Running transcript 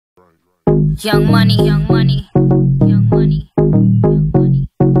Young money, young money, young money, young money.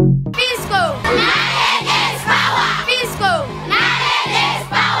 Fisqco, knowledge is power. Fisqco, knowledge is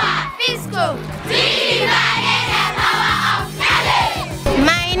power. Fisqco, redefining the power of knowledge.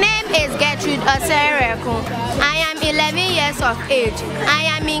 My name is Gertrude Osereko. I am 11 years of age. I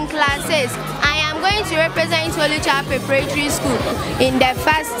am in class 6. I am going to represent Holy Child Preparatory School in the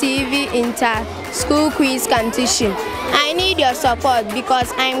first TV inter-school quiz competition. I need your support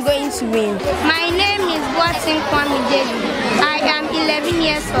because I am going to win. My name is Watson Kwame David. I am 11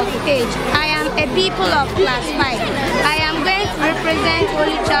 years of age. I am a pupil of class 5. I am going to represent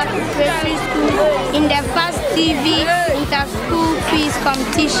Holy Child Preparatory School in the first TV inter-school quiz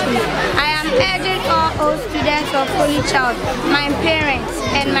competition. I am urging all students of Holy Child, my parents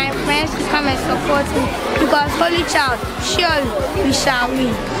and my friends to come and support me because Holy Child, surely we shall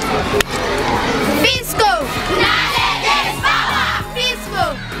win. Fisqco, knowledge is power. Fisqco,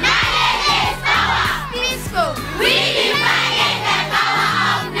 knowledge is power. Fisqco, redefining the power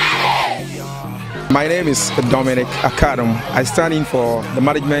of knowledge. My name is Dominic Akadum. I stand in for the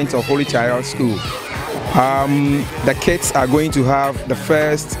management of Holy Child School. The kids are going to have the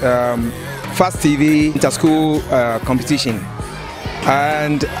first TV inter-school competition.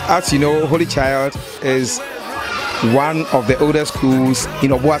 And as you know, Holy Child is one of the oldest schools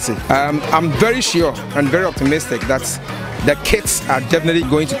in Obuasi. I'm very sure and very optimistic that the kids are definitely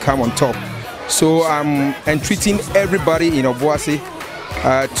going to come on top. So I'm entreating everybody in Obuasi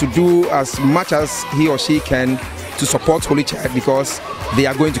to do as much as he or she can to support Holy Child because they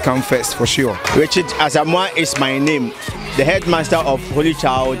are going to come first for sure. Richard Asamoah is my name, the headmaster of Holy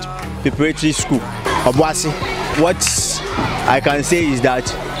Child Preparatory School, Obuasi. What I can say is that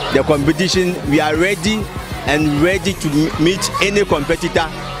the competition, we are ready and ready to meet any competitor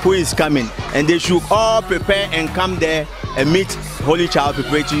who is coming, and they should all prepare and come there and meet Holy Child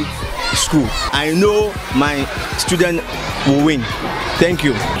Preparatory School. I know my student will win. Thank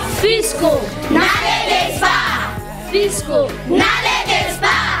you. Fisqco, knowledge is power. Fisqco, knowledge is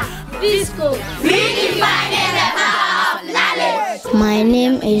power. Fisqco, redefining the power of knowledge. My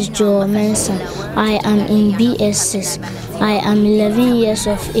name is Joel Mensah. I am in BS6. I am 11 years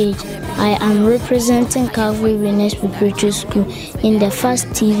of age. I am representing Calvary Winners Preparatory School in the first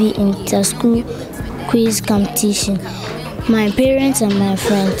TV inter-school quiz competition. My parents and my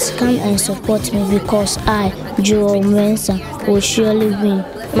friends come and support me because I, Joel Mensah, will surely win.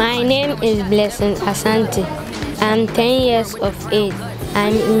 My name is Blessing Asante. I'm 10 years of age.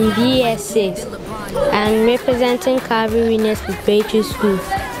 I'm in BS6. I'm representing Calvary Winners Preparatory School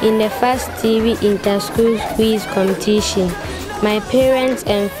in the first TV inter-school quiz competition. My parents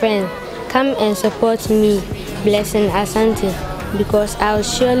and friends come and support me, Blessing Asante, because I'll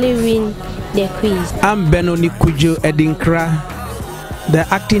surely win the quiz. I'm Benoni Kujo Edinkra, the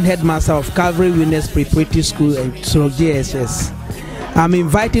acting headmaster of Calvary Winners Preparatory School at JSS. I'm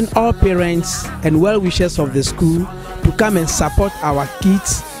inviting all parents and well-wishers of the school to come and support our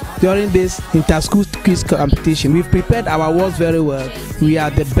kids during this inter-school quiz competition. We've prepared our words very well. We are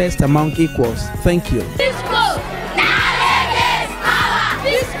the best among equals. Thank you. Fisqco, knowledge is power.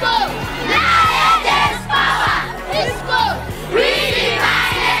 Fisqco, knowledge is power. Fisqco,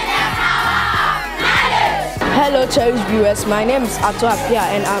 redefining the power of knowledge. Hello cherished viewers, my name is Ato Apia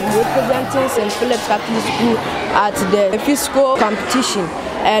and I'm representing St. Philip's Catholic School at the Fisqco competition.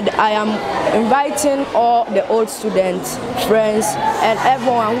 And I am inviting all the old students, friends, and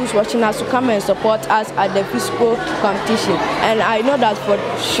everyone who's watching us to come and support us at the Fisqco competition. And I know that for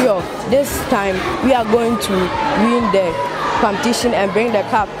sure, this time we are going to win the competition and bring the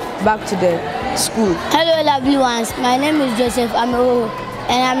cup back to the school. Hello lovely ones, my name is Joseph Amaro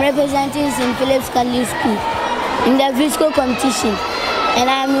and I'm representing St. Philip's Catholic School in the Fisqco competition. And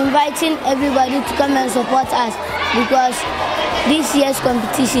I am inviting everybody to come and support us because this year's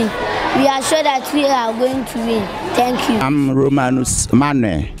competition, we are sure that we are going to win. Thank you. I'm Romanus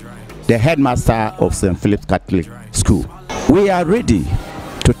Manuel, the headmaster of St. Philip's Catholic School. We are ready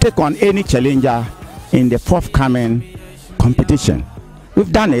to take on any challenger in the forthcoming competition.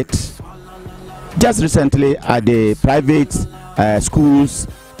 We've done it just recently at the private schools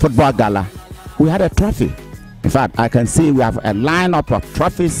football gala. We had a trophy. In fact, I can see we have a lineup of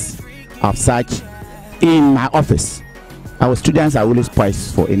trophies of such in my office. Our students are always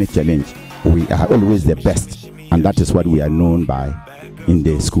poised for any challenge. We are always the best, and that is what we are known by in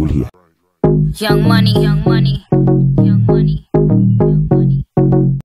the school here. Young money, young money, young money.